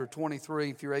23,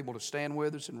 if you're able to stand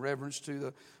with us in reverence to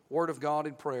the Word of God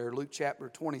in prayer. Luke chapter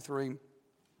 23.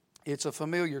 It's a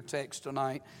familiar text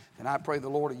tonight, and I pray the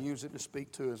Lord will use it to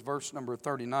speak to us. Verse number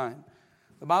 39.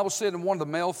 The Bible said, and one of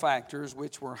the malefactors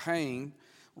which were hanged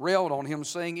railed on him,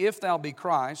 saying, If thou be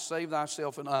Christ, save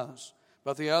thyself and us.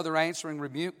 But the other answering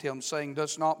rebuked him, saying,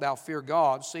 Dost not thou fear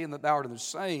God, seeing that thou art in the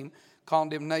same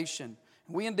condemnation?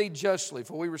 We indeed justly,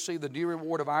 for we receive the due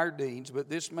reward of our deeds, but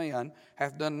this man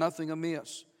hath done nothing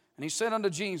amiss. And he said unto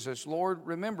Jesus, Lord,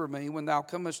 remember me when thou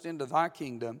comest into thy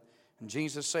kingdom. And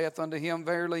Jesus saith unto him,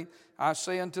 Verily, I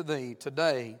say unto thee,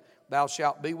 today thou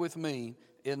shalt be with me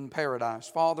in paradise.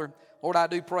 Father, Lord, I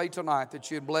do pray tonight that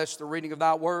you'd bless the reading of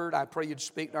thy word. I pray you'd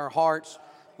speak to our hearts.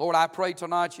 Lord, I pray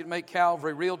tonight you'd make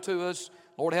Calvary real to us.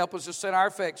 Lord, help us to set our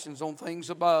affections on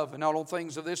things above and not on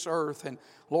things of this earth. And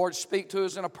Lord, speak to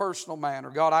us in a personal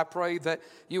manner. God, I pray that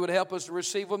you would help us to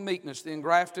receive with meekness the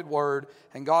engrafted word.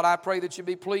 And God, I pray that you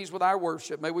be pleased with our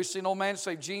worship. May we see no man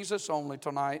save Jesus only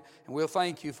tonight. And we'll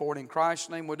thank you for it. In Christ's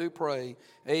name we do pray.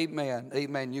 Amen.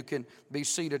 Amen. You can be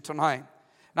seated tonight.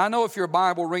 Now, I know if you're a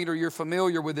Bible reader, you're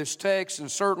familiar with this text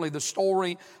and certainly the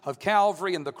story of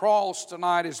Calvary and the cross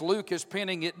tonight as Luke is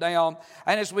pinning it down.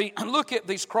 And as we look at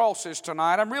these crosses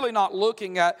tonight, I'm really not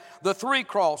looking at the three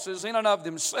crosses in and of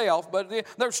themselves, but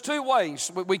there's two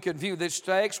ways we could view this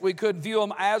text. We could view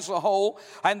them as a whole,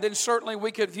 and then certainly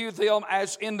we could view them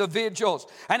as individuals.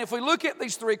 And if we look at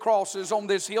these three crosses on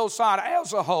this hillside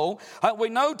as a whole, we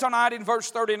know tonight in verse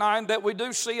 39 that we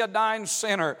do see a dying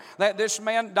sinner, that this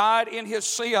man died in his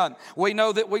sin. We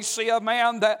know that we see a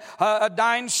man, that a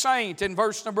dying saint in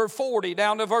verse number 40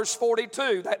 down to verse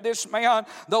 42, that this man,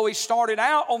 though he started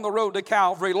out on the road to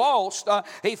Calvary lost,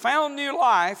 he found new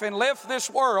life and left this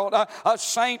world a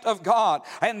saint of God.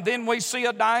 And then we see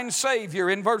a dying Savior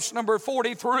in verse number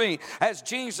 43, as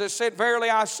Jesus said, Verily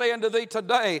I say unto thee,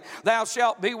 today thou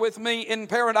shalt be with me in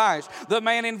paradise. The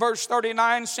man in verse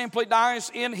 39 simply dies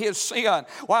in his sin,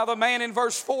 while the man in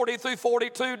verse 40 through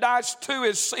 42 dies to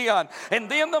his sin.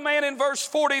 And then the man in verse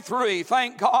 43,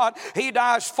 thank God, he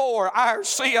dies for our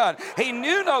sin. He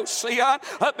knew no sin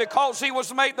because he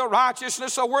was made the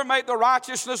righteousness, or we're made the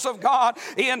righteousness of God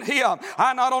in him.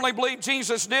 I not only believe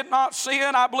Jesus did not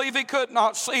sin, I believe he could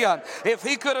not sin. If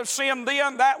he could have sinned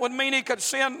then, that would mean he could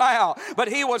sin now. But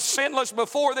he was sinless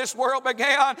before this world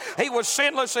began. He was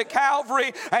sinless at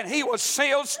Calvary, and he will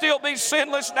still be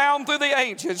sinless down through the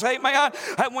ages. Amen.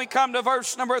 And we come to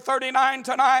verse number 39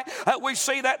 tonight. We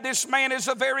see that this man is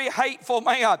a very hateful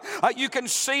man. You can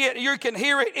see it, you can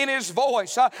hear it in his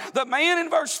voice. The man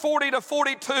in verse 40 to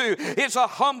 42 is a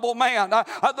humble man.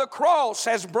 The cross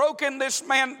has broken this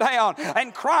man down,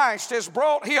 and Christ has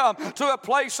brought him to a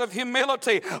place of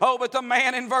humility. Oh, but the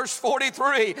man in verse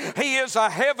 43, he is a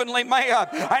heavenly man,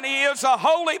 and he is a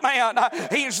holy man.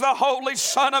 He's the holy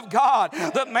Son of God.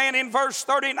 The man in verse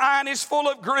 39 is full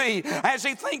of greed as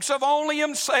he thinks of only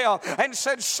himself and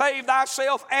said, Save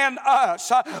thyself and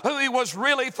us, who he was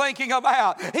really thinking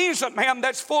about. He's a man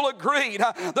that's full of greed.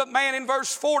 The man in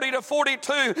verse 40 to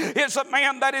 42 is a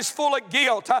man that is full of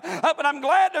guilt. But I'm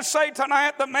glad to say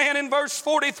tonight the man in verse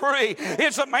 43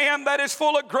 is a man that is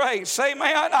full of grace.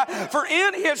 Amen. For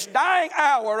in his dying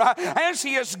hour, as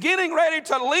he is getting ready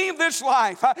to leave this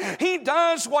life, he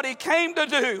does what he came to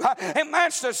do, and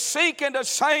that's to seek and to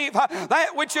save that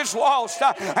which is lost.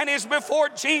 And as before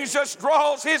Jesus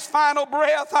draws his final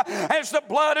breath, as the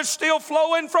blood is still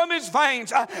flowing from his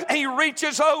veins, he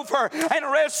reaches over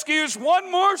and rescues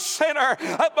one more sinner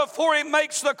before he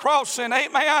makes the crossing.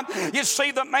 Amen. You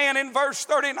see, the man in verse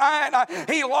 39,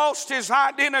 he lost his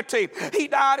identity. He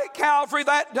died at Calvary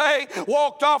that day,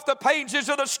 walked off the pages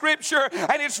of the Scripture,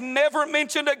 and it's never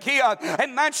mentioned again.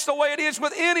 And that's the way it is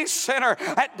with any sinner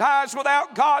that dies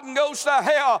without God and goes to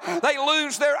hell. They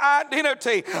lose their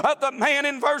identity. The man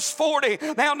in verse 40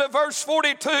 down to verse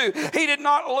 42, he did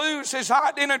not lose his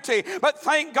identity, but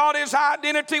thank God his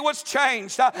identity was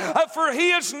changed. For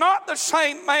he is not the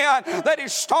same man that he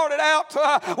started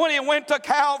out when he went to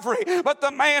Calvary. But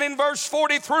the man in verse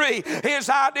 43, his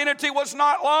identity was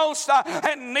not lost,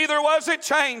 and neither was it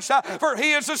changed. For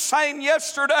he is the same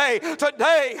yesterday,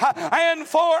 today, and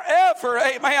forever.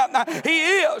 Amen. He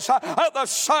is the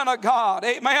Son of God.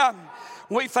 Amen.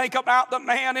 We think about the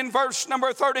man in verse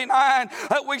number 39.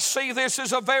 We see this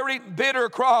is a very bitter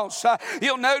cross.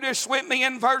 You'll notice with me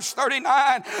in verse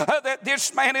 39 that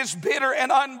this man is bitter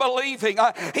and unbelieving.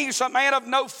 He's a man of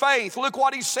no faith. Look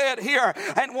what he said here.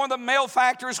 And one of the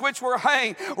malefactors which were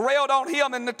hanged railed on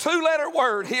him in the two-letter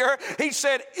word here. He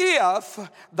said, If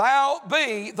thou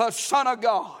be the Son of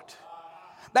God.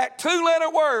 That two-letter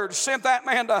word sent that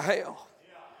man to hell.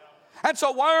 That's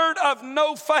a word of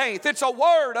no faith. It's a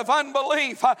word of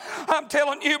unbelief. I'm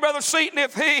telling you, Brother Seaton,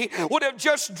 if he would have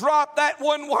just dropped that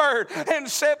one word and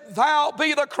said, thou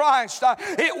be the Christ,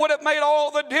 it would have made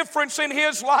all the difference in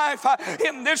his life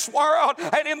in this world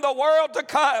and in the world to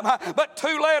come. But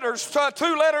two-letter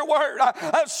word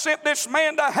sent this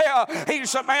man to hell.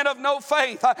 He's a man of no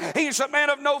faith. He's a man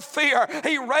of no fear.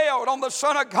 He railed on the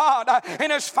Son of God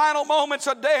in his final moments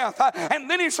of death. And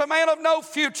then he's a man of no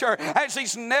future, as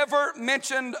he's never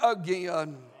mentioned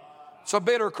again. It's a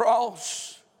bitter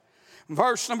cross.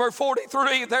 Verse number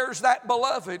 43, there's that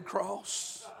beloved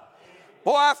cross.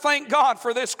 Boy, I thank God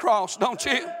for this cross, don't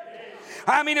you?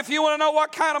 I mean, if you want to know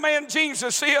what kind of man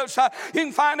Jesus is, you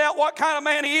can find out what kind of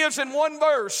man he is in one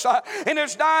verse. In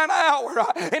his dying hour,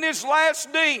 in his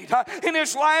last deed, in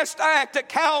his last act at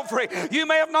Calvary. You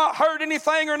may have not heard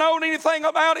anything or known anything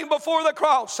about him before the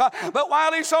cross, but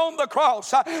while he's on the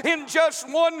cross, in just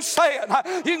one saying,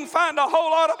 you can find a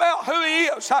whole lot about who he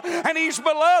is. And he's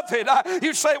beloved.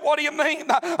 You say, what do you mean?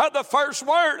 The first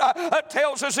word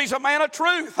tells us he's a man of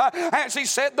truth. As he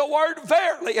said the word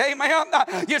verily, amen.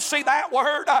 You see, that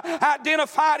word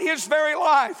identified his very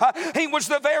life. He was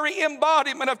the very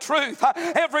embodiment of truth.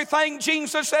 Everything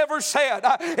Jesus ever said,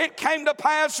 it came to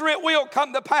pass or it will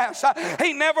come to pass.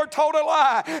 He never told a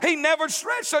lie. He never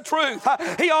stretched the truth.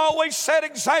 He always said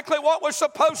exactly what was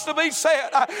supposed to be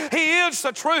said. He is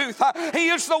the truth. He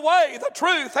is the way, the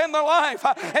truth, and the life.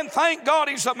 And thank God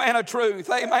he's a man of truth.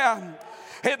 Amen.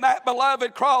 In that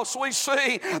beloved cross, we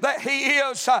see that he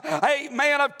is a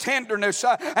man of tenderness.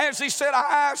 As he said,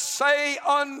 I say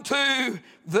unto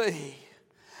thee.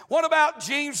 What about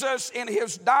Jesus in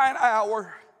his dying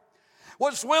hour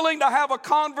was willing to have a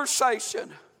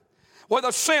conversation with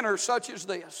a sinner such as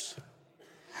this?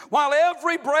 While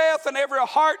every breath and every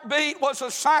heartbeat was a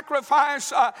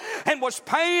sacrifice and was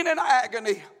pain and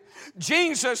agony,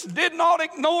 Jesus did not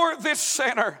ignore this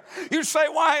sinner. You say,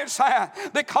 why is that?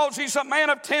 Because he's a man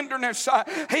of tenderness.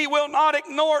 He will not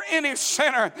ignore any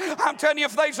sinner. I'm telling you,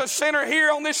 if there's a sinner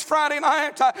here on this Friday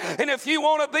night, and if you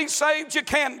want to be saved, you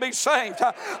can be saved.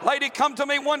 Lady come to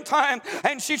me one time,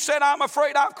 and she said, I'm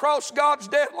afraid I've crossed God's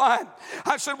deadline.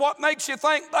 I said, what makes you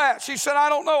think that? She said, I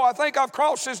don't know. I think I've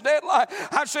crossed his deadline.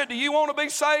 I said, do you want to be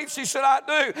saved? She said, I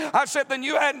do. I said, then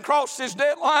you hadn't crossed his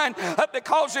deadline,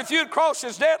 because if you'd crossed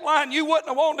his deadline, you wouldn't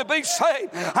have wanted to be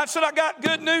saved. I said, I got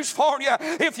good news for you.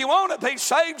 If you want to be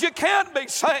saved, you can be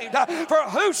saved. For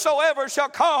whosoever shall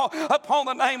call upon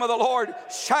the name of the Lord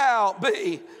shall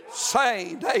be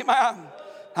saved. Amen.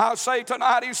 I'll say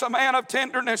tonight he's a man of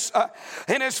tenderness.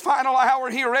 In his final hour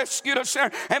he rescued a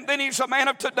sinner. And then he's a man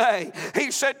of today.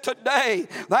 He said, today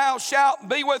thou shalt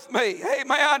be with me.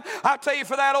 Amen. I tell you,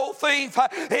 for that old thief,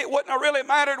 it wouldn't have really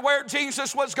mattered where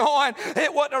Jesus was going.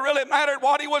 It wouldn't have really mattered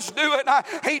what he was doing.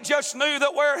 He just knew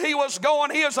that where he was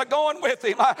going, he is going with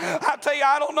him. I tell you,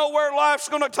 I don't know where life's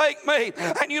going to take me.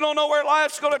 And you don't know where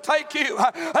life's going to take you.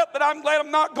 But I'm glad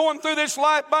I'm not going through this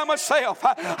life by myself.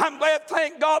 I'm glad,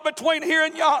 thank God, between here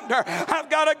and yonder, I've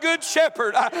got a good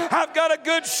shepherd. I've got a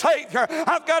good Savior.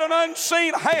 I've got an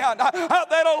unseen hand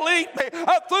that'll lead me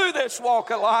through this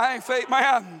walk of life.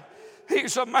 Amen.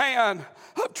 He's a man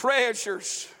of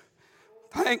treasures.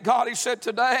 Thank God he said,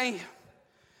 today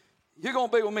you're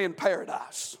going to be with me in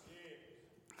paradise.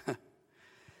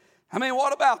 I mean,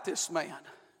 what about this man?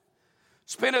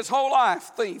 Spent his whole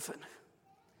life thieving.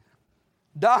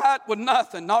 Died with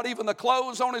nothing, not even the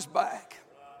clothes on his back,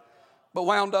 but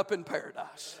wound up in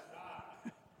paradise.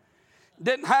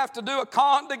 Didn't have to do a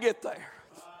con to get there.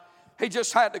 He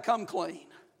just had to come clean.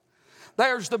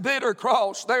 There's the bitter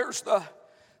cross. There's the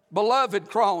beloved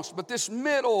cross. But this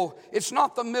middle, it's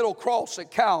not the middle cross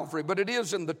at Calvary, but it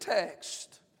is in the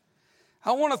text.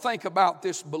 I want to think about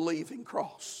this believing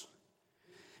cross,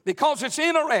 because it's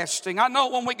interesting. I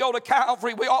know when we go to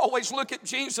Calvary, we always look at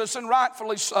Jesus, and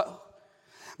rightfully so.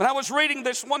 But I was reading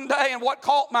this one day, and what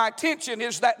caught my attention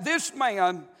is that this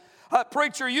man,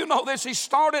 preacher, you know this, he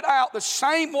started out the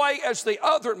same way as the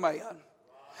other man,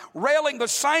 railing the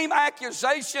same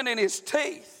accusation in his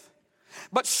teeth.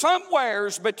 But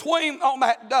somewheres between, on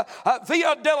that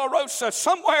Via Dolorosa,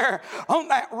 somewhere on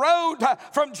that road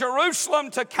from Jerusalem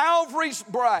to Calvary's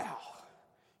brow,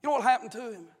 you know what happened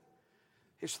to him?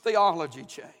 His theology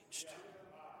changed.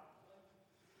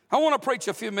 I want to preach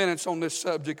a few minutes on this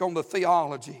subject, on the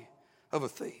theology of a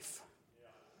thief.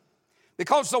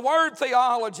 Because the word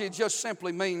theology just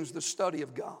simply means the study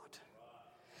of God.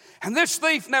 And this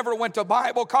thief never went to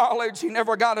Bible college. He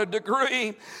never got a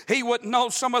degree. He wouldn't know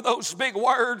some of those big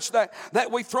words that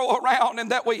we throw around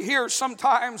and that we hear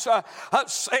sometimes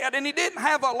said. And he didn't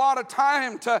have a lot of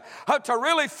time to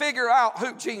really figure out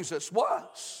who Jesus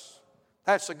was.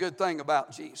 That's the good thing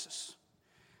about Jesus.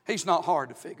 He's not hard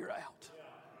to figure out.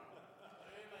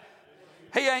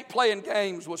 He ain't playing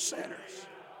games with sinners.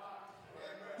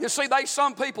 You see,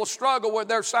 some people struggle with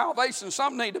their salvation.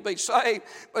 Some need to be saved,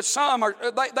 but some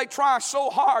they try so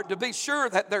hard to be sure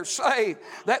that they're saved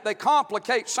that they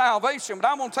complicate salvation. But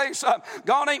I'm going to tell you something.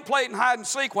 God ain't playing hide and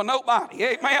seek with nobody.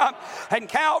 Amen. And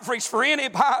Calvary's for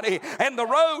anybody. And the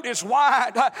road is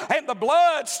wide. And the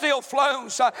blood still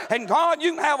flows. And God,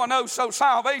 you can have a no-so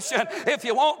salvation if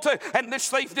you want to. And this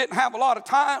thief didn't have a lot of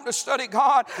time to study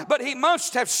God, but he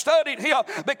must have studied Him,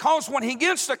 because when he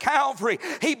gets to Calvary,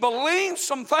 he believes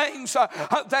some things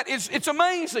it's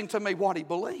amazing to me what he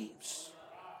believes.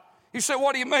 You say,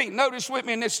 what do you mean? Notice with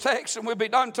me in this text, and we'll be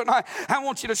done tonight. I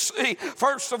want you to see,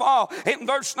 first of all, in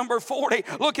verse number 40,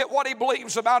 look at what he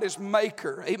believes about his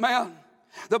Maker. Amen.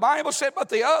 The Bible said, but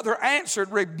the other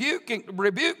answered,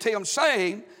 rebuked him,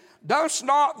 saying, dost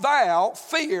not thou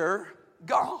fear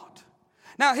God?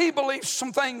 Now, he believes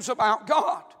some things about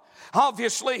God.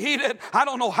 Obviously, he did. I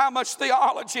don't know how much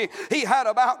theology he had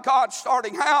about God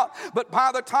starting out, but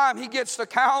by the time he gets to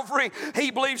Calvary, he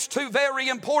believes two very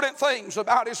important things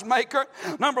about his Maker.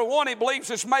 Number one, he believes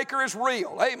his Maker is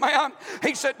real. Amen.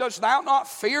 He said, dost thou not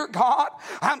fear God?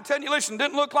 I'm telling you, listen,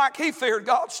 didn't look like he feared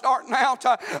God starting out,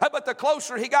 but the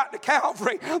closer he got to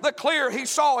Calvary, the clearer he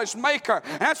saw his Maker.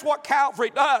 And that's what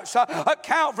Calvary does.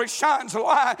 Calvary shines a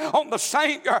light on the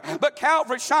Savior, but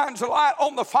Calvary shines a light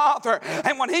on the Father.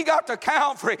 And when he got to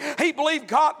Calvary, he believed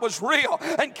God was real,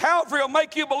 and Calvary will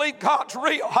make you believe God's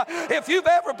real. If you've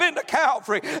ever been to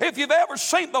Calvary, if you've ever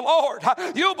seen the Lord,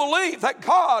 you'll believe that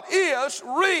God is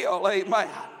real. Amen.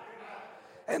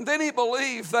 And then he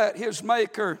believed that his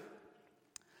Maker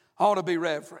ought to be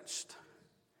reverenced.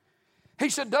 He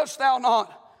said, dost thou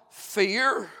not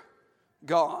fear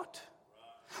God?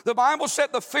 The Bible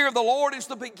said the fear of the Lord is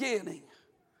the beginning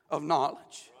of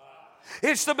knowledge.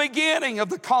 It's the beginning of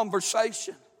the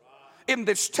conversation. In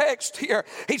this text here,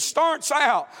 he starts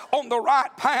out on the right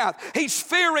path. He's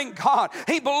fearing God.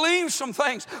 He believes some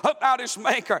things about his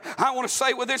Maker. I want to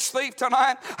say with this thief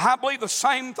tonight, I believe the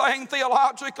same thing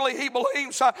theologically he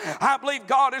believes. I believe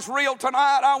God is real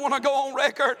tonight. I want to go on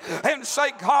record and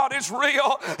say God is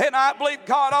real, and I believe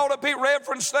God ought to be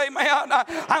reverenced. Amen.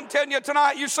 I'm telling you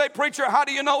tonight, you say, preacher, how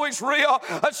do you know he's real?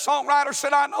 A songwriter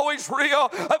said, I know he's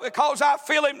real because I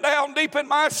feel him down deep in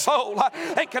my soul.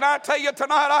 And can I tell you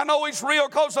tonight, I know he's real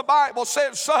because the Bible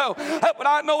says so. But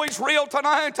I know he's real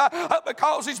tonight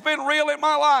because he's been real in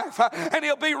my life, and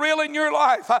he'll be real in your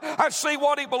life. I see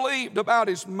what he believed about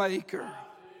his Maker.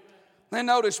 Then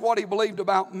notice what he believed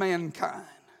about mankind.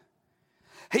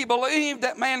 He believed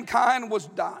that mankind was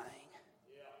dying.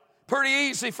 Pretty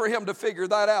easy for him to figure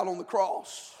that out on the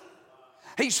cross.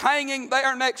 He's hanging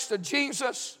there next to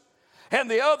Jesus,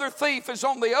 and the other thief is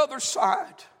on the other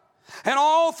side, and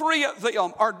all three of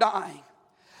them are dying.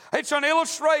 It's an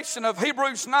illustration of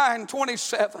Hebrews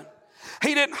 9:27.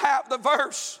 He didn't have the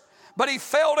verse, but he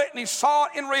felt it and he saw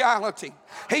it in reality.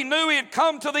 He knew he had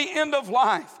come to the end of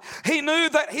life. He knew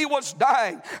that he was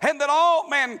dying and that all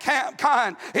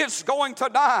mankind is going to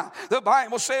die. The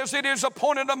Bible says it is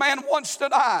appointed a man once to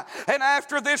die, and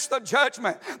after this the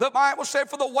judgment. The Bible said,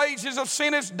 for the wages of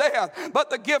sin is death, but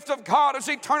the gift of God is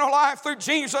eternal life through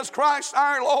Jesus Christ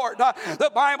our Lord.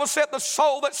 The Bible said the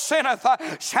soul that sinneth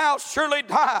shall surely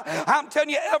die. I'm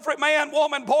telling you, every man,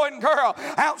 woman, boy, and girl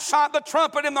outside the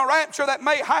trumpet in the rapture that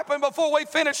may happen before we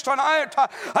finish tonight,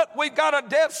 we've got a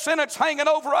death sentence hanging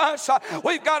over us.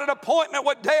 We've got an appointment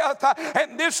with death,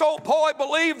 and this old boy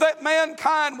believed that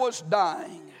mankind was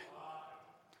dying.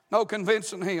 No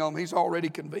convincing him. He's already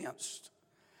convinced.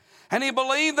 And he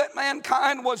believed that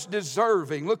mankind was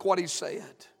deserving. Look what he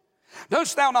said.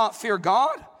 Dost thou not fear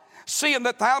God, seeing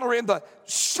that thou art in the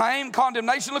same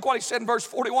condemnation? Look what he said in verse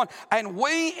 41. And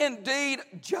we indeed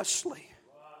justly,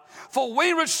 for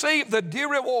we receive the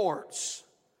due rewards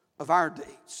of our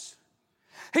deeds.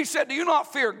 He said, do you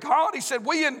not fear God? He said,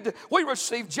 we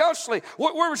receive justly.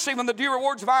 We're receiving the due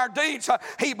rewards of our deeds.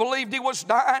 He believed he was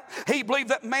dying. He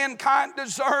believed that mankind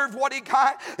deserved what he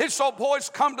got. This old boy's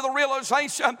come to the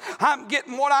realization, I'm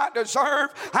getting what I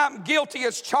deserve. I'm guilty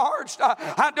as charged.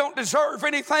 I don't deserve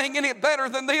anything any better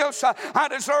than this. I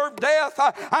deserve death.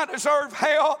 I deserve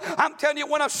hell. I'm telling you,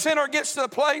 when a sinner gets to the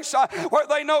place where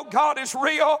they know God is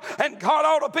real and God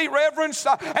ought to be reverenced,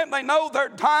 and they know they're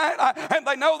dying, and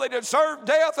they know they deserve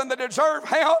death, and they deserve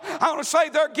hell, I want to say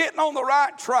they're getting on the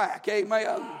right track.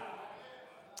 Amen.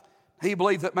 He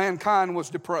believed that mankind was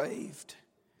depraved.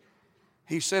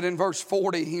 He said in verse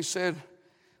 40, he said,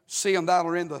 seeing thou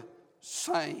art in the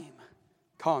same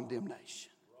condemnation.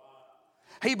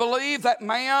 He believed that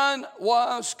man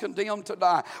was condemned to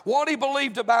die. What he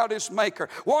believed about his Maker.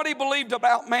 What he believed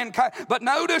about mankind. But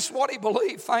notice what he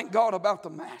believed, thank God, about the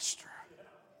Master.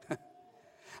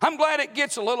 I'm glad it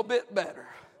gets a little bit better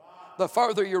the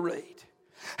further you read.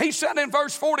 He said in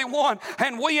verse 41,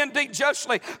 and we indeed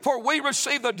justly, for we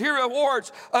receive the due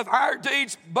rewards of our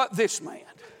deeds, but this man.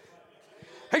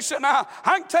 He said, now,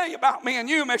 I can tell you about me and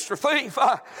you, Mr. Thief.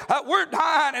 We're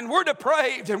dying and we're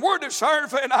depraved and we're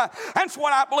deserving. That's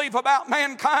what I believe about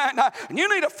mankind. And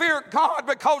you need to fear God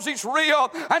because He's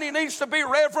real and He needs to be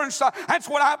reverenced. That's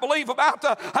what I believe about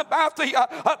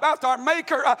our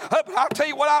Maker. But I'll tell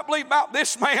you what I believe about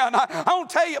this man. I want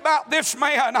to tell you about this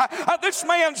man. This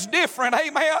man's different.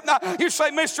 Amen. You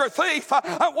say, Mr. Thief,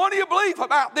 what do you believe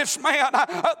about this man,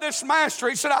 this master?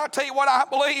 He said, I'll tell you what I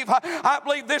believe. I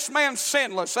believe this man's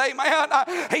sinless. Amen.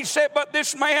 He said, but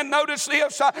this man, notice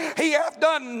this, he hath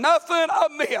done nothing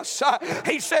amiss.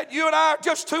 He said, you and I are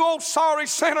just two old sorry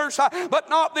sinners, but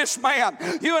not this man.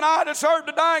 You and I deserve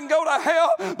to die and go to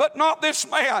hell, but not this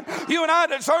man. You and I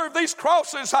deserve these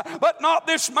crosses, but not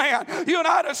this man. You and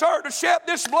I deserve to shed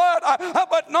this blood,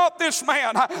 but not this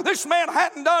man. This man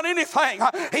hadn't done anything.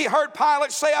 He heard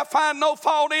Pilate say, I find no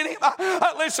fault in him.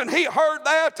 Listen, he heard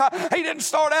that. He didn't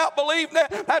start out believing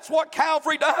that. That's what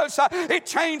Calvary does.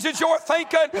 It changes your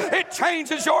thinking. It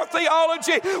changes your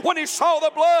theology. When he saw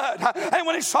the blood and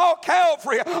when he saw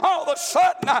Calvary, all of a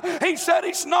sudden he said,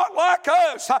 he's not like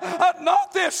us.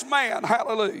 Not this man.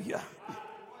 Hallelujah.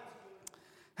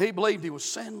 He believed he was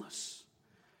sinless.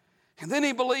 And then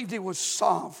he believed he was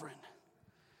sovereign.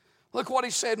 Look what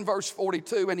he said in verse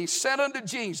 42. And he said unto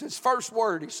Jesus, first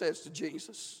word he says to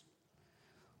Jesus,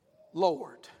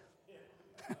 Lord.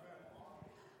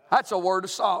 That's a word of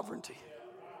sovereignty.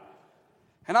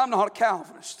 And I'm not a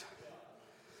Calvinist.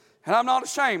 And I'm not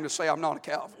ashamed to say I'm not a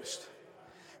Calvinist.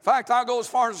 In fact, I'll go as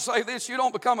far as to say this, you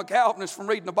don't become a Calvinist from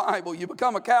reading the Bible. You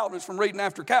become a Calvinist from reading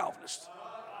after Calvinists.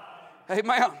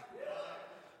 Amen.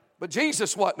 But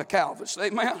Jesus wasn't a Calvinist.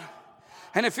 Amen.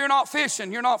 And if you're not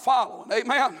fishing, you're not following.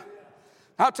 Amen.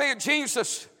 I'll tell you,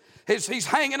 Jesus, he's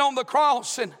hanging on the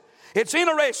cross, and it's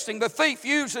interesting, the thief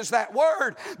uses that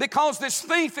word because this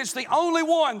thief is the only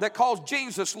one that called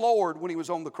Jesus Lord when he was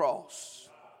on the cross.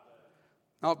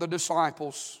 Not the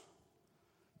disciples,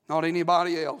 not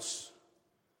anybody else,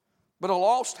 but a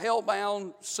lost,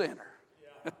 hell-bound sinner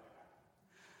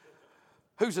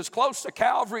who's as close to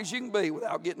Calvary as you can be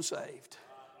without getting saved.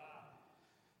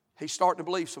 He's starting to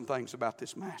believe some things about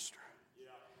this master.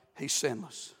 He's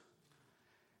sinless.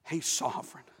 He's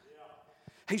sovereign.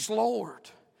 He's Lord.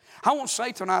 I want to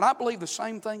say tonight, I believe the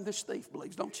same thing this thief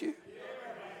believes, don't you?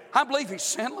 I believe he's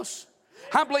sinless.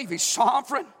 I believe he's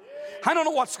sovereign. I don't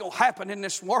know what's going to happen in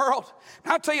this world.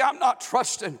 I'll tell you, I'm not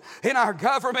trusting in our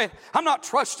government. I'm not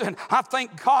trusting. I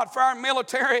thank God for our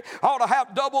military. Ought to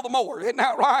have double the more. Isn't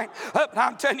that right? But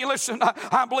I'm telling you, listen,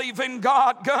 I believe in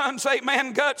God, guns,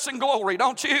 amen, guts, and glory.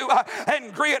 Don't you?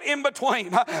 And grit in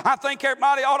between. I think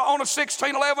everybody ought to own a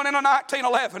 1611 and a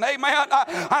 1911. Amen.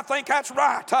 I think that's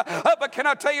right. But can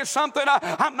I tell you something?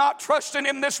 I'm not trusting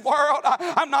in this world.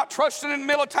 I'm not trusting in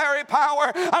military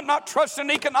power. I'm not trusting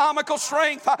in economical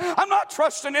strength. I'm not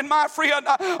trusting in my friend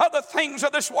the things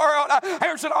of this world.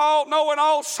 There's an all-knowing,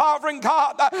 all-sovereign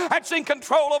God that's in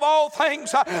control of all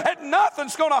things, and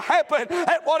nothing's going to happen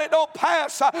at what it don't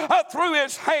pass through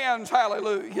His hands.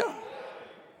 Hallelujah.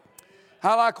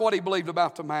 I like what he believed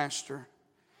about the Master.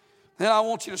 Then I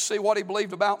want you to see what he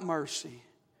believed about mercy,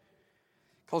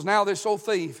 because now this old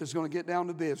thief is going to get down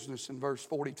to business in verse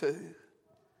 42.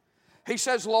 He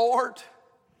says, Lord,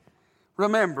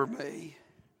 remember me.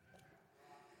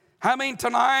 I mean,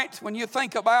 tonight, when you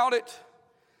think about it,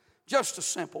 just a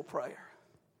simple prayer.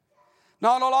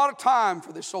 Not a lot of time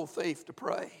for this old thief to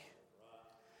pray.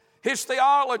 His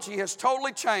theology has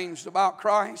totally changed about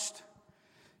Christ.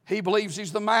 He believes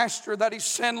He's the Master, that He's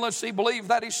sinless. He believes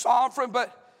that He's sovereign,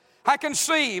 but I can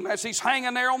see him as He's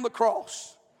hanging there on the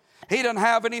cross. He doesn't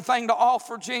have anything to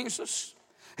offer Jesus.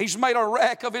 He's made a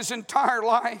wreck of his entire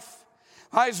life.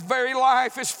 His very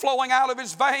life is flowing out of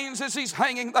his veins as he's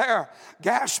hanging there,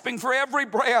 gasping for every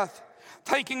breath,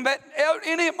 thinking that at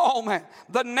any moment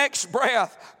the next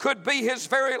breath could be his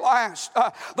very last.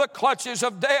 The clutches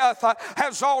of death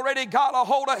has already got a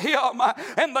hold of him,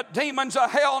 and the demons of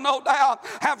hell, no doubt,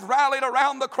 have rallied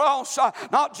around the cross,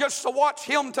 not just to watch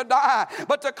him to die,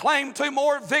 but to claim 2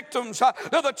 more victims to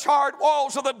the charred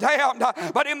walls of the damned.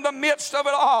 But in the midst of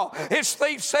it all, his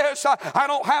thief says, I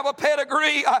don't have a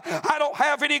pedigree, I don't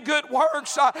have any good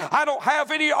works, I don't have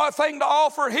anything to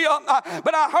offer him,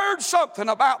 but I heard something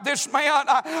about this man Amen.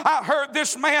 I heard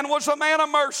this man was a man of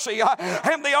mercy.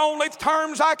 And the only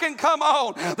terms I can come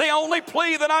on, the only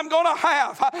plea that I'm going to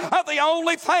have, the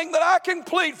only thing that I can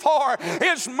plead for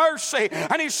is mercy.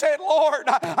 And he said, Lord,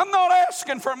 I'm not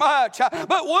asking for much,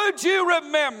 but would you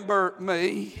remember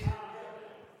me?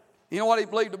 You know what he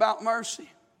believed about mercy?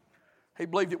 He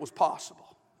believed it was possible.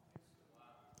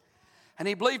 And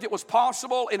he believed it was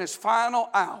possible in his final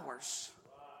hours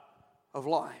of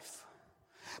life.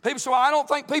 People say, well, I don't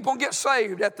think people can get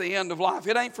saved at the end of life.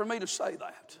 It ain't for me to say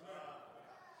that.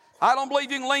 I don't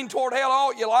believe you can lean toward hell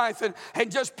all your life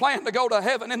and just plan to go to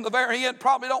heaven in the very end.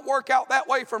 Probably don't work out that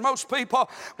way for most people.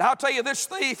 But I'll tell you, this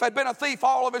thief had been a thief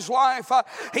all of his life.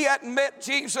 He hadn't met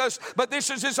Jesus, but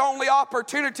this is his only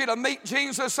opportunity to meet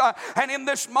Jesus. And in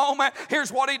this moment,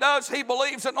 here's what he does. He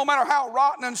believes that no matter how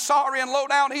rotten and sorry and low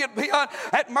down he had been,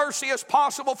 that mercy is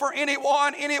possible for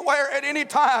anyone, anywhere, at any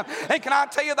time. And can I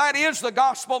tell you, that is the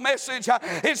gospel message,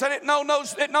 is that it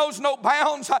knows no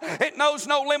bounds. It knows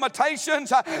no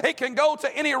limitations. It can go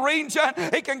to any region.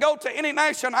 It can go to any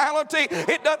nationality.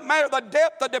 It doesn't matter the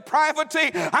depth, the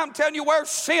depravity. I'm telling you, where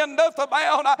sin doth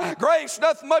abound, grace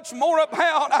doth much more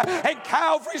abound. And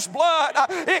Calvary's blood,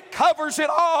 it covers it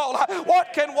all.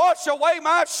 What can wash away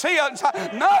my sins?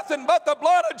 Nothing but the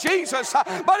blood of Jesus.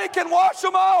 But it can wash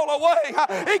them all away.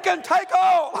 It can take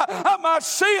all of my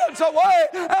sins away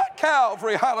at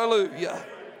Calvary. Hallelujah.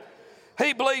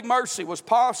 He believed mercy was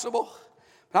possible.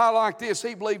 I like this.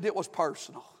 He believed it was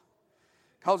personal.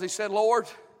 Because he said, Lord,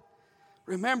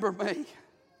 remember me.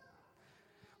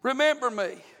 Remember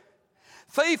me.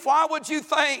 Thief, why would you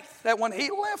think that when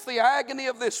he left the agony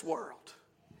of this world,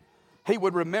 he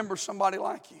would remember somebody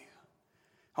like you?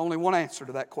 Only one answer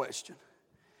to that question.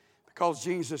 Because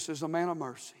Jesus is a man of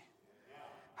mercy.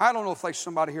 I don't know if there's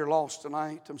somebody here lost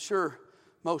tonight. I'm sure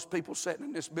most people sitting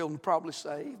in this building are probably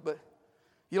saved, but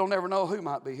you don't never know who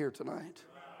might be here tonight.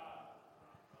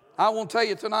 I want to tell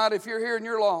you tonight, if you're here and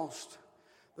you're lost,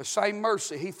 the same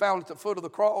mercy he found at the foot of the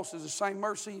cross is the same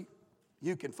mercy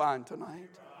you can find tonight.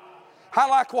 I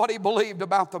like what he believed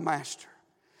about the Master.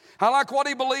 I like what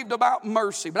he believed about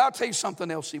mercy. But I'll tell you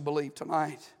something else he believed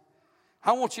tonight.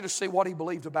 I want you to see what he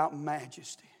believed about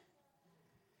majesty.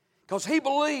 Because he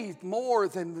believed more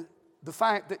than the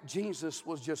fact that Jesus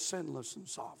was just sinless and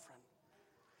sovereign.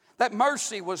 That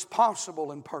mercy was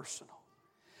possible and personal.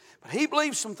 But he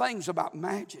believed some things about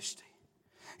majesty.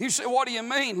 You say, what do you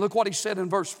mean? Look what he said in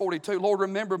verse 42. Lord,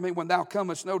 remember me when thou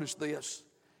comest. Notice this.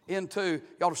 Into,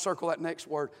 you ought to circle that next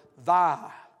word, thy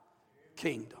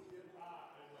kingdom.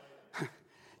 You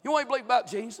know what he believed about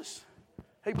Jesus?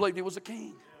 He believed he was a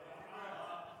king.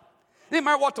 It didn't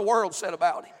matter what the world said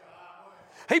about him.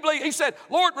 He said,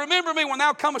 Lord, remember me when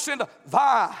thou comest into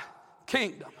thy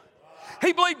kingdom.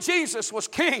 He believed Jesus was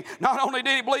king. Not only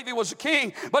did he believe he was a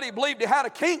king, but he believed he had a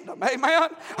kingdom. Amen?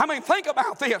 I mean, think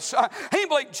about this. He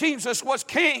believed Jesus was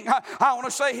king. I want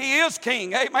to say he is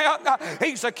king. Amen?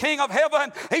 He's a king of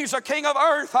heaven. He's a king of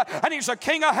earth. And he's a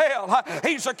king of hell.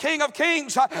 He's a king of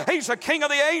kings. He's a king of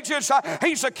the ages.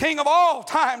 He's a king of all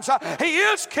times. He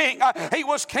is king. He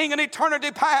was king in eternity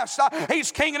past.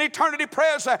 He's king in eternity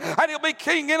present. And he'll be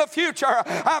king in the future.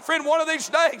 Friend, one of these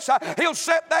days, he'll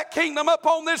set that kingdom up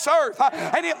on this earth.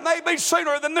 And it may be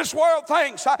sooner than this world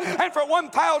thinks. And for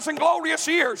 1,000 glorious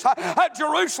years,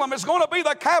 Jerusalem is going to be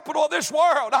the capital of this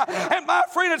world. And my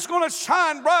friend, it's going to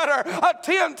shine brighter,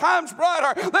 10 times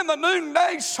brighter than the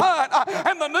noonday sun.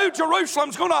 And the new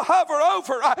Jerusalem's going to hover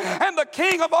over. And the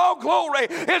King of all glory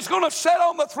is going to sit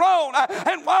on the throne.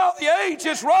 And while the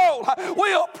ages roll,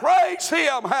 we'll praise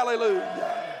him.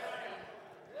 Hallelujah.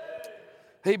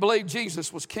 He believed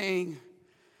Jesus was king.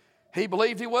 He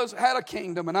believed he had a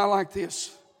kingdom, and I like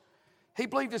this. He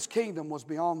believed his kingdom was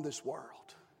beyond this world.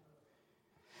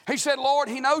 He said, Lord,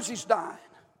 he knows he's dying.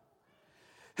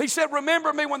 He said,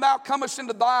 remember me when thou comest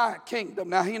into thy kingdom.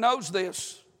 Now, he knows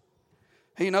this.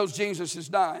 He knows Jesus is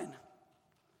dying.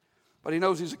 But he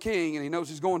knows he's a king, and he knows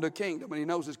he's going to a kingdom, and he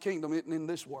knows his kingdom isn't in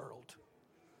this world.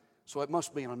 So it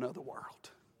must be in another world.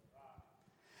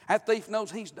 That thief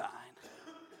knows he's dying.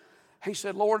 He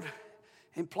said, Lord,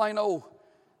 in plain old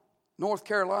North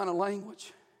Carolina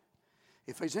language,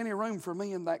 if there's any room for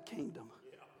me in that kingdom,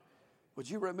 would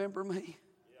you remember me?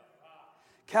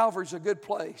 Calvary's a good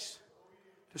place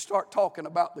to start talking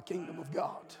about the kingdom of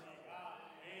God.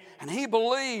 And he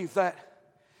believed that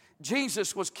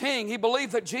Jesus was king. He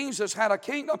believed that Jesus had a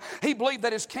kingdom. He believed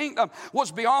that his kingdom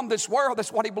was beyond this world.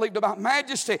 That's what he believed about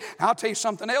majesty. I'll tell you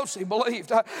something else he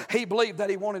believed. He believed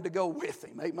that he wanted to go with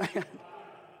him. Amen.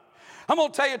 I'm going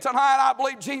to tell you tonight, I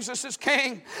believe Jesus is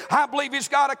king. I believe he's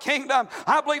got a kingdom.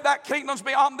 I believe that kingdom's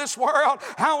beyond this world.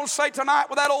 I want to say tonight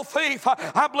with that old thief,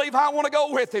 I believe I want to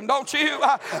go with him, don't you?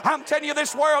 I'm telling you,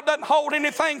 this world doesn't hold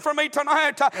anything for me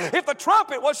tonight. If the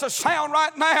trumpet was to sound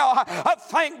right now, I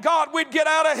thank God we'd get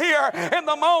out of here in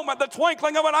the moment, the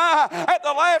twinkling of an eye at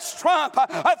the last trump.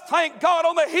 I thank God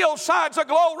on the hillsides of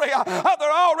glory, they're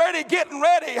already getting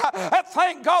ready. I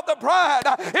thank God the bride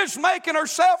is making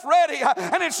herself ready,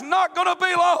 and it's not going to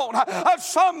be long.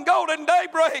 Some golden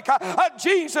daybreak,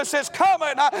 Jesus is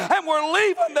coming, and we're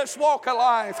leaving this walk of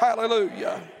life.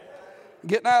 Hallelujah.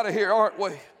 Getting out of here, aren't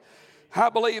we? I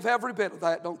believe every bit of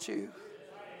that, don't you?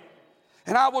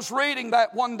 And I was reading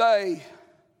that one day,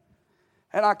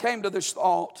 and I came to this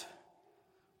thought,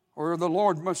 or the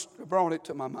Lord must have brought it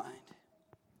to my mind.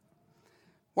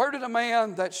 Where did a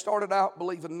man that started out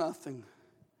believing nothing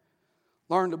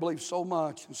learn to believe so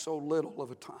much in so little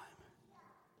of a time?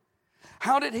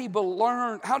 How did he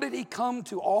learn? How did he come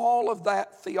to all of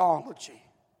that theology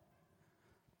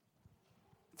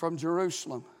from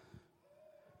Jerusalem?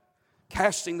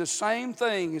 Casting the same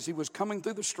thing as he was coming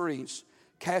through the streets,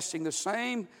 casting the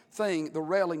same thing, the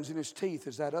railings in his teeth,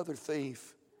 as that other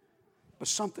thief. But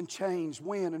something changed.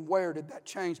 When and where did that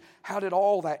change? How did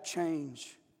all that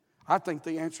change? I think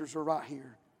the answers are right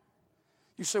here.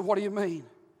 You say, what do you mean?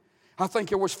 I think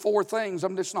there was 4 things.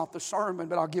 I'm just not the sermon,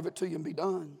 but I'll give it to you and be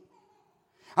done.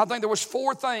 I think there was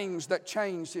 4 things that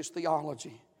changed his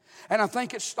theology. And I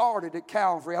think it started at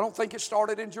Calvary. I don't think it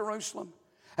started in Jerusalem,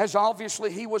 as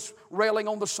obviously he was railing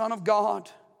on the Son of God.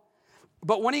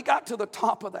 But when he got to the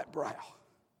top of that brow,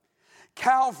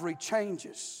 Calvary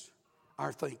changes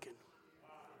our thinking.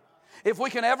 If we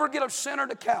can ever get a sinner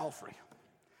to Calvary,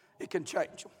 it can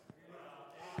change them.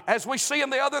 As we see in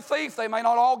the other thief, they may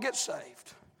not all get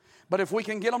saved. But if we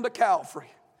can get them to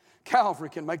Calvary, Calvary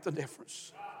can make the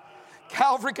difference.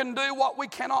 Calvary can do what we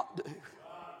cannot do.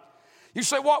 You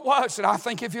say, what was it? I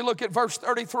think if you look at verse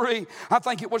 33, I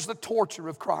think it was the torture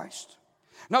of Christ.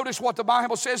 Notice what the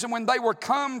Bible says, and when they were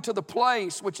come to the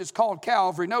place which is called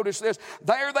Calvary, notice this,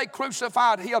 there they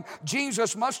crucified him.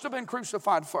 Jesus must have been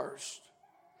crucified first.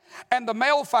 And the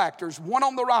malefactors, one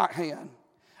on the right hand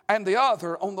and the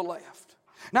other on the left.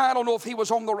 Now, I don't know if he was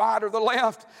on the right or the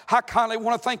left. I kindly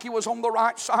want to think he was on the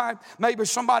right side. Maybe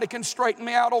somebody can straighten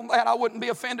me out on that. I wouldn't be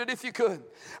offended if you could.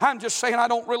 I'm just saying I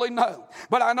don't really know.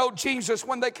 But I know Jesus,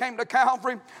 when they came to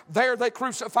Calvary, there they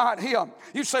crucified him.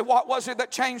 You say, what was it that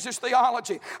changed his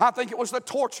theology? I think it was the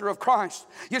torture of Christ.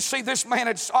 You see, this man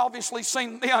had obviously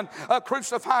seen men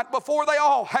crucified before they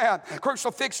all had.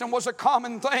 Crucifixion was a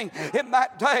common thing in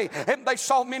that day. And they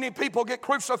saw many people get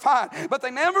crucified. But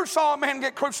they never saw a man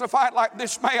get crucified like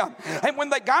this man. And when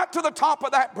they got to the top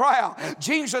of that brow,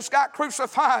 Jesus got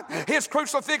crucified. His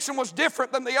crucifixion was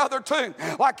different than the other two.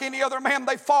 Like any other man,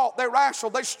 they fought, they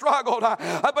wrestled, they struggled,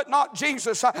 but not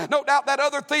Jesus. No doubt that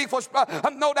other thief was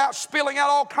no doubt spilling out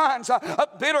all kinds of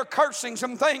bitter cursings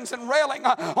and things and railing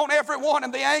on everyone,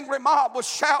 and the angry mob was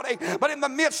shouting. But in the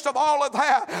midst of all of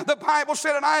that, the Bible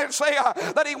said in Isaiah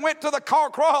that he went to the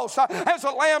cross as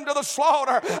a lamb to the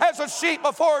slaughter, as a sheep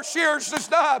before shears is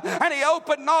dumb, and he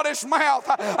opened not his mouth.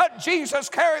 Jesus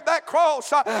carried that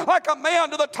cross like a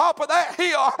man to the top of that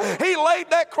hill. He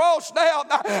laid that cross down,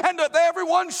 and to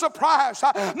everyone's surprise,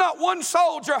 not one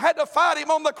soldier had to fight him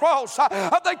on the cross.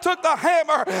 They took the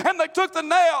hammer and they took the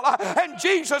nail, and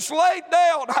Jesus laid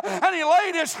down, and he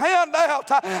laid his hand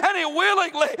out, and he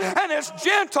willingly and as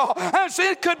gentle as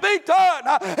it could be done,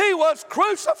 he was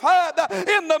crucified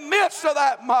in the midst of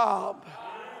that mob.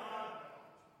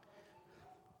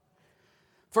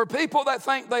 For people that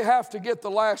think they have to get the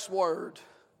last word,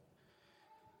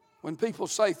 when people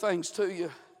say things to you,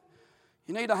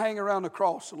 you need to hang around the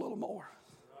cross a little more.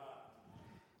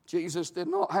 Jesus did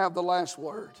not have the last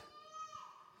word.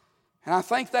 And I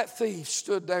think that thief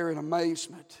stood there in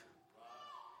amazement,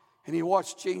 and he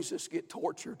watched Jesus get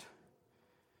tortured,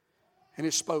 and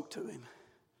it spoke to him.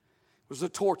 It was the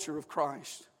torture of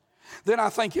Christ. Then I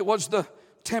think it was the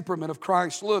temperament of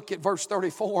Christ. Look at verse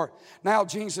 34. Now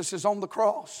Jesus is on the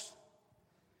cross,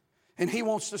 and he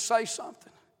wants to say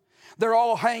something. They're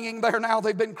all hanging there now.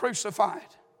 They've been crucified.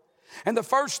 And the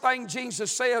first thing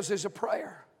Jesus says is a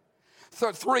prayer.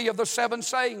 3 of the 7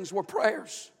 sayings were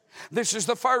prayers. This is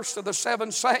the first of the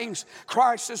 7 sayings.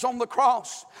 Christ is on the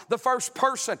cross. The first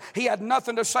person. He had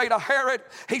nothing to say to Herod.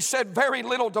 He said very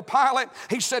little to Pilate.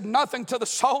 He said nothing to the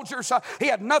soldiers. He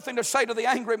had nothing to say to the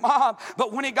angry mob.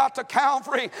 But when he got to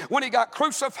Calvary, when he got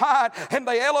crucified and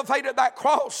they elevated that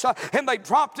cross and they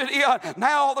dropped it in,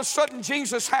 now all of a sudden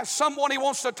Jesus has someone he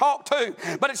wants to talk to.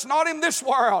 But it's not in this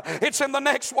world. It's in the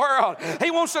next world.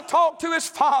 He wants to talk to his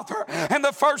Father. And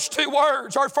the first 2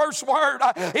 words, or first word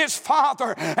is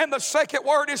Father. And the second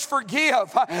word is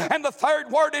forgive. And the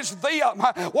third word is them.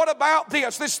 What about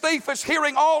this? This thief is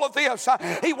hearing all of this.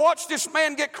 He watched this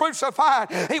man get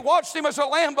crucified. He watched him as a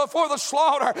lamb before the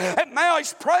slaughter. And now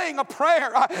he's praying a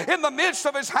prayer in the midst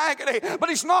of his agony. But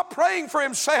he's not praying for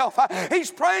himself.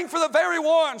 He's praying for the very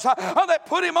ones that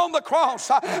put him on the cross.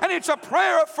 And it's a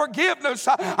prayer of forgiveness.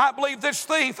 I believe this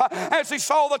thief, as he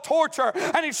saw the torture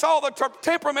and he saw the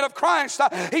temperament of Christ,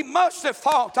 he must have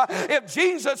thought, if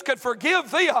Jesus could forgive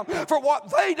them for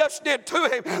what they just did to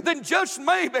him, then just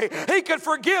maybe he could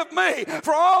forgive me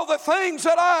for all the things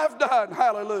that I've done.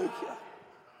 Hallelujah.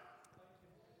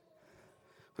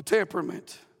 The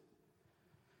temperament.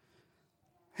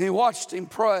 He watched him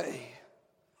pray.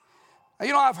 You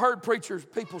know, I've heard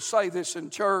people say this in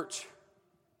church.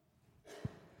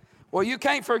 Well, you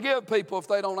can't forgive people if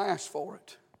they don't ask for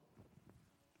it.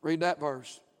 Read that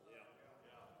verse.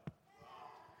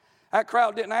 That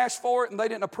crowd didn't ask for it and they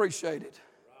didn't appreciate it.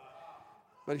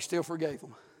 But he still forgave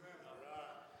them.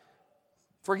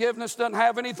 Forgiveness doesn't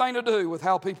have anything to do with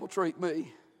how people treat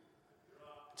me.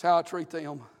 It's how I treat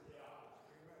them.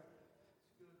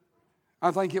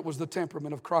 I think it was the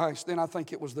temperament of Christ. Then I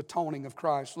think it was the toning of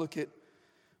Christ. Look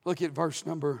at verse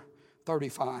number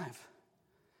 35.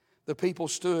 The people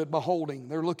stood beholding.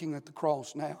 They're looking at the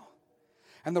cross now.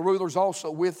 And the rulers also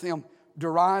with him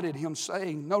derided him,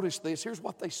 saying, notice this, here's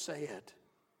what they said.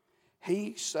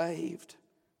 He saved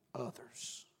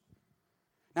others.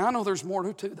 Now, I know there's more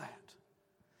to that.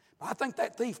 But I think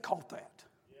that thief caught that.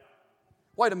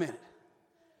 Wait a minute.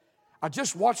 I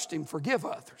just watched him forgive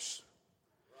others.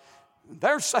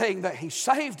 They're saying that he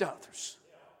saved others.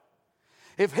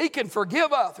 If he can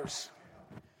forgive others,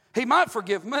 he might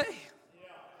forgive me.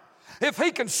 If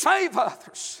he can save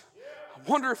others, I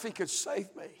wonder if he could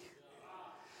save me.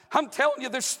 I'm telling you,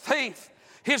 this thief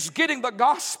is getting the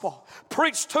gospel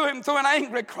preached to him through an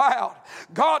angry crowd.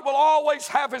 God will always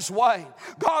have his way.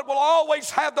 God will always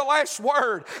have the last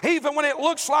word, even when it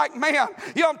looks like man.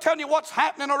 You know, I'm telling you what's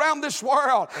happening around this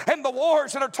world and the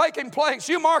wars that are taking place.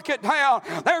 You mark it down.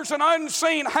 There's an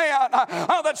unseen hand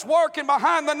that's working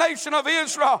behind the nation of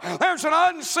Israel. There's an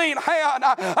unseen hand.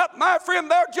 My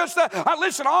friend, they're just,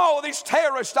 listen, all of these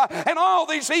terrorists and all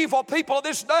these evil people of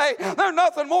this day, they're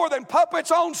nothing more than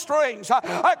puppets on strings.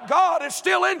 God is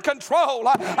still in control.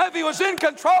 If he was in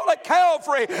control at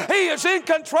Calvary, he is in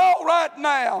control right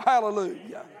now.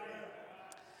 Hallelujah.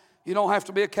 You don't have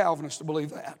to be a Calvinist to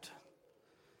believe that.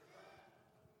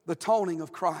 The toning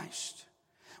of Christ.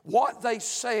 What they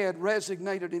said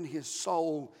resonated in his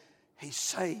soul. He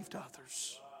saved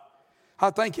others.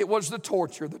 I think it was the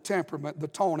torture, the temperament, the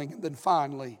toning, and then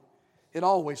finally, it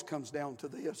always comes down to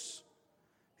this.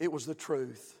 It was the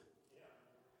truth.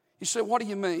 You say, what do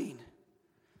you mean?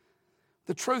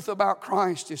 The truth about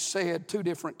Christ is said 2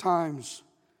 different times.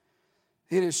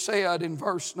 It is said in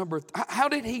verse number, how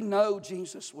did he know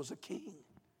Jesus was a king?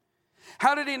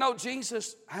 How did he know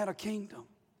Jesus had a kingdom?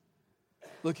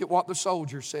 Look at what the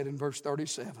soldiers said in verse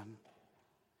 37.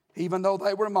 Even though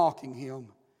they were mocking him,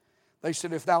 they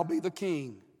said, if thou be the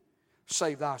king,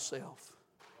 save thyself.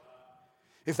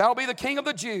 If thou be the king of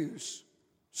the Jews,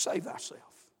 save thyself.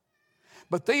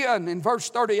 But then in verse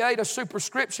 38, a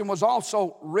superscription was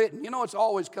also written. You know, it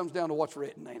always comes down to what's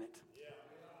written, ain't it?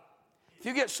 If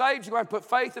you get saved, you're going to put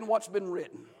faith in what's been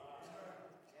written.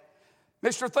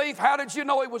 Mr. Thief, how did you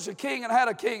know he was a king and had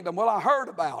a kingdom? Well, I heard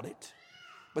about it.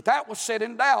 But that was set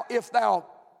in doubt. If thou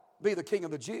be the king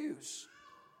of the Jews,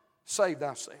 save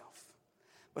thyself.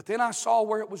 But then I saw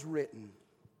where it was written.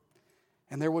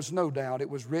 And there was no doubt. It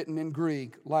was written in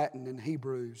Greek, Latin, and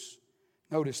Hebrews.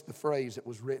 Notice the phrase that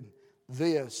was written.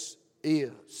 This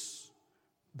is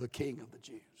the King of the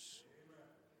Jews.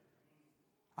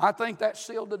 I think that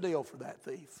sealed the deal for that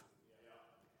thief.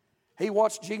 He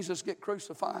watched Jesus get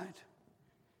crucified.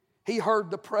 He heard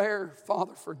the prayer,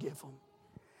 Father, forgive them.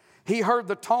 He heard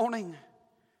the toning.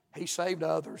 He saved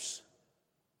others.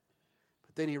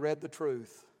 But then he read the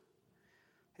truth.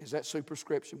 As that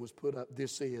superscription was put up,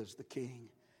 this is the King.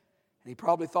 And he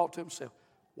probably thought to himself,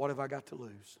 what have I got to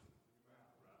lose?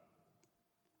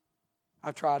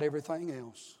 I've tried everything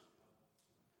else.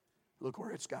 Look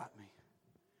where it's got me.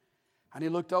 And he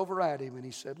looked over at him and he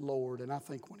said, Lord. And I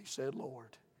think when he said,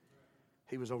 Lord,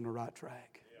 he was on the right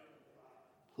track.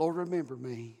 Lord, remember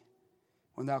me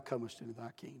when thou comest into thy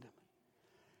kingdom.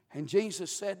 And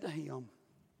Jesus said to him,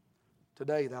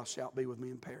 today thou shalt be with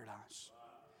me in paradise.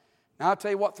 Now I'll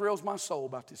tell you what thrills my soul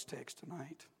about this text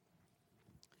tonight.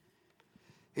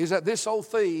 Is that this old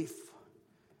thief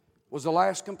was the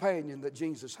last companion that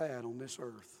Jesus had on this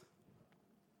earth.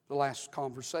 The last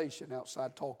conversation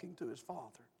outside talking to his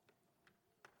Father.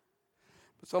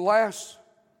 It's the last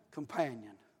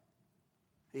companion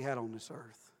he had on this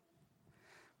earth.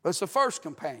 But it's the first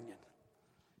companion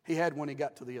he had when he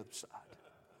got to the other side.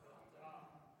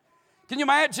 Can you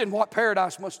imagine what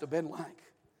paradise must have been like?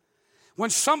 When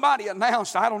somebody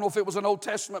announced, I don't know if it was an Old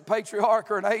Testament patriarch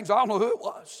or an angel, I don't know who it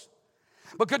was.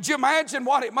 But could you imagine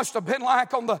what it must have been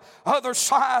like on the other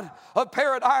side of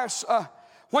paradise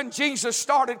when Jesus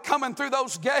started coming through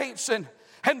those gates and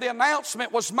the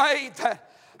announcement was made that,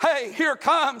 hey, here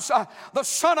comes the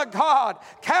Son of God,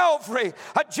 Calvary.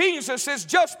 Jesus has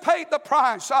just paid the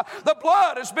price. The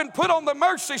blood has been put on the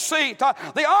mercy seat.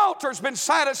 The altar's been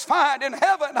satisfied in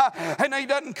heaven. And he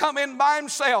doesn't come in by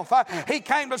himself. He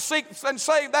came to seek and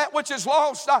save that which is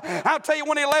lost. I'll tell you,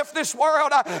 when he left this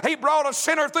world, he brought a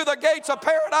sinner through the gates of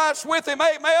paradise with him.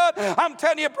 Amen. I'm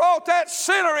telling you, he brought that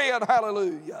sinner in.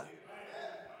 Hallelujah.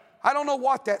 I don't know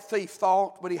what that thief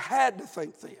thought, but he had to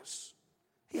think this.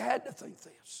 He had to think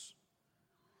this.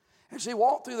 As he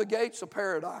walked through the gates of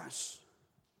paradise,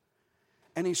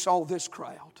 and he saw this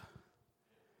crowd,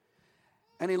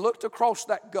 and he looked across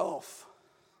that gulf,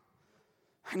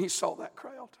 and he saw that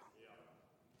crowd.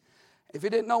 If he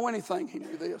didn't know anything, he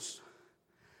knew this.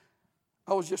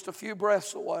 I was just a few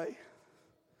breaths away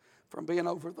from being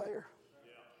over there.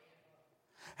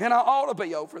 And I ought to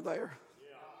be over there.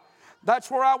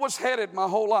 That's where I was headed my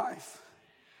whole life.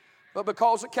 But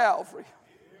because of Calvary,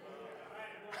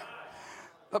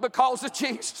 but because of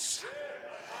Jesus,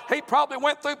 he probably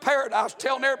went through paradise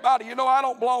telling everybody, you know, I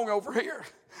don't belong over here.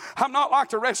 I'm not like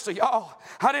the rest of y'all.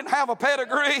 I didn't have a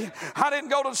pedigree. I didn't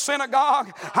go to the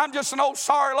synagogue. I'm just an old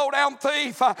sorry low-down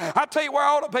thief. I tell you where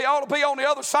I ought to be. I ought to be on the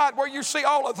other side where you see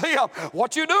all of them.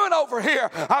 What you doing over here?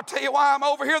 I'll tell you why I'm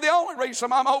over here. The only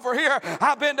reason I'm over here,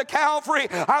 I've been to Calvary.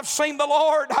 I've seen the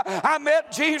Lord. I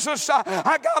met Jesus.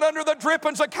 I got under the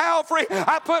drippings of Calvary.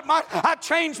 I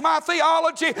changed my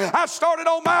theology. I started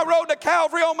on my road to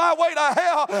Calvary on my way to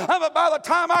hell. But by the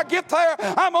time I get there,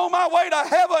 I'm on my way to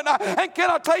heaven. And can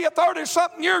I tell you,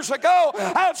 30-something years ago,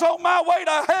 I was on my way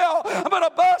to hell, but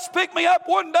a bus picked me up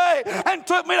one day and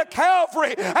took me to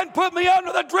Calvary and put me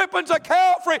under the drippings of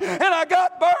Calvary, and I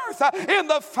got birth in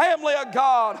the family of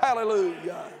God.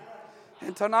 Hallelujah.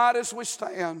 And tonight as we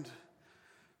stand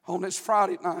on this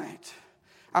Friday night,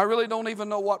 I really don't even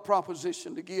know what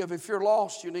proposition to give. If you're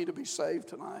lost, you need to be saved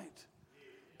tonight.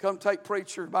 Come take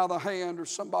preacher by the hand or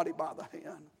somebody by the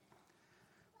hand.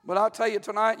 But I'll tell you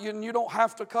tonight, you don't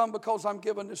have to come because I'm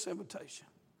giving this invitation.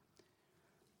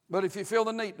 But if you feel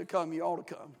the need to come, you ought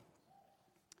to come.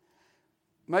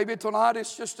 Maybe tonight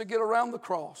it's just to get around the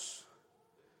cross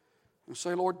and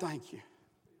say, Lord, thank you.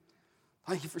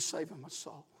 Thank you for saving my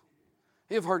soul.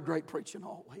 You've heard great preaching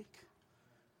all week.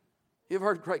 You've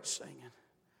heard great singing.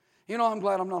 You know, I'm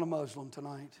glad I'm not a Muslim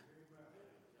tonight.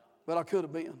 But I could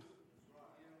have been.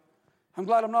 I'm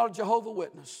glad I'm not a Jehovah's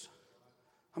Witness.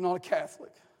 I'm not a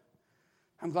Catholic.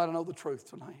 I'm glad I know the truth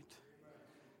tonight.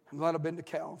 I'm glad I've been to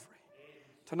Calvary.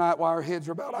 Tonight, while our heads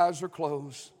are bowed, eyes are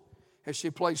closed, as she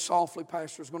plays softly,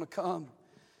 Pastor's going to come.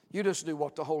 You just do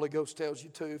what the Holy Ghost tells you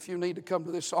to. If you need to come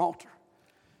to this altar,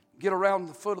 get around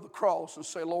the foot of the cross and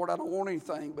say, Lord, I don't want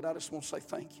anything, but I just want to say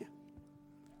thank you.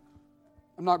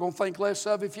 I'm not going to think less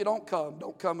of if you don't come.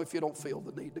 Don't come if you don't feel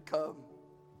the need to come.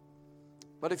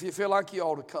 But if you feel like you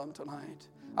ought to come tonight,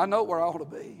 I know where I ought to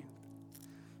be.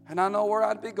 And I know where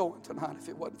I'd be going tonight if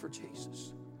it wasn't for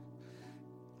Jesus.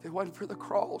 If it wasn't for the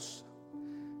cross,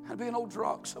 I'd be an old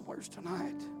drunk somewhere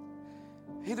tonight,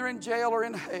 either in jail or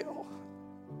in hell.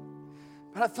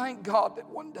 But I thank God that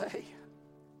one day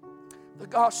the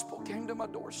gospel came to my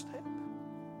doorstep.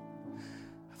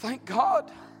 I thank God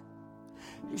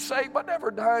He saved my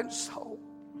never dying soul.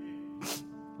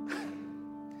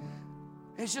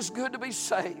 It's just good to be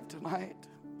saved tonight.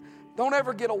 Don't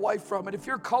ever get away from it. If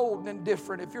you're cold and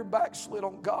indifferent, if you're backslid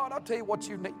on God, I'll tell you what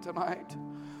you need tonight.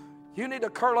 You need to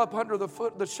curl up under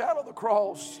the shadow of the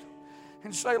cross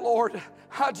and say, Lord,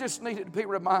 I just needed to be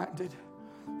reminded.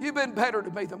 You've been better to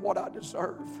me than what I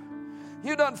deserve.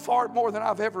 You've done far more than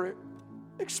I've ever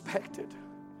expected.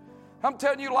 I'm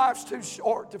telling you, life's too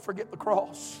short to forget the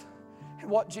cross and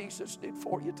what Jesus did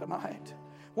for you tonight.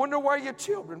 Wonder where your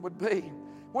children would be.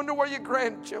 Wonder where your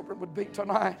grandchildren would be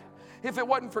tonight if it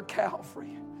wasn't for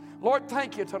Calvary. Lord,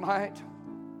 thank you tonight.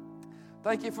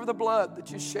 Thank you for the blood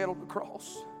that you shed on the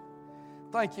cross.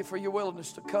 Thank you for your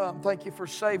willingness to come. Thank you for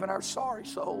saving our sorry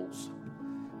souls,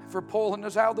 for pulling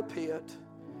us out of the pit.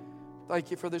 Thank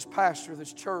you for this pastor,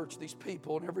 this church, these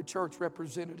people, and every church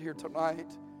represented here tonight.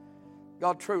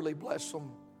 God, truly bless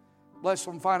them. Bless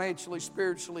them financially,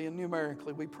 spiritually, and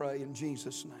numerically, we pray in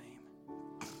Jesus' name.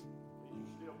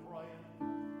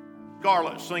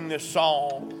 Scarlett, sing this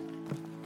song.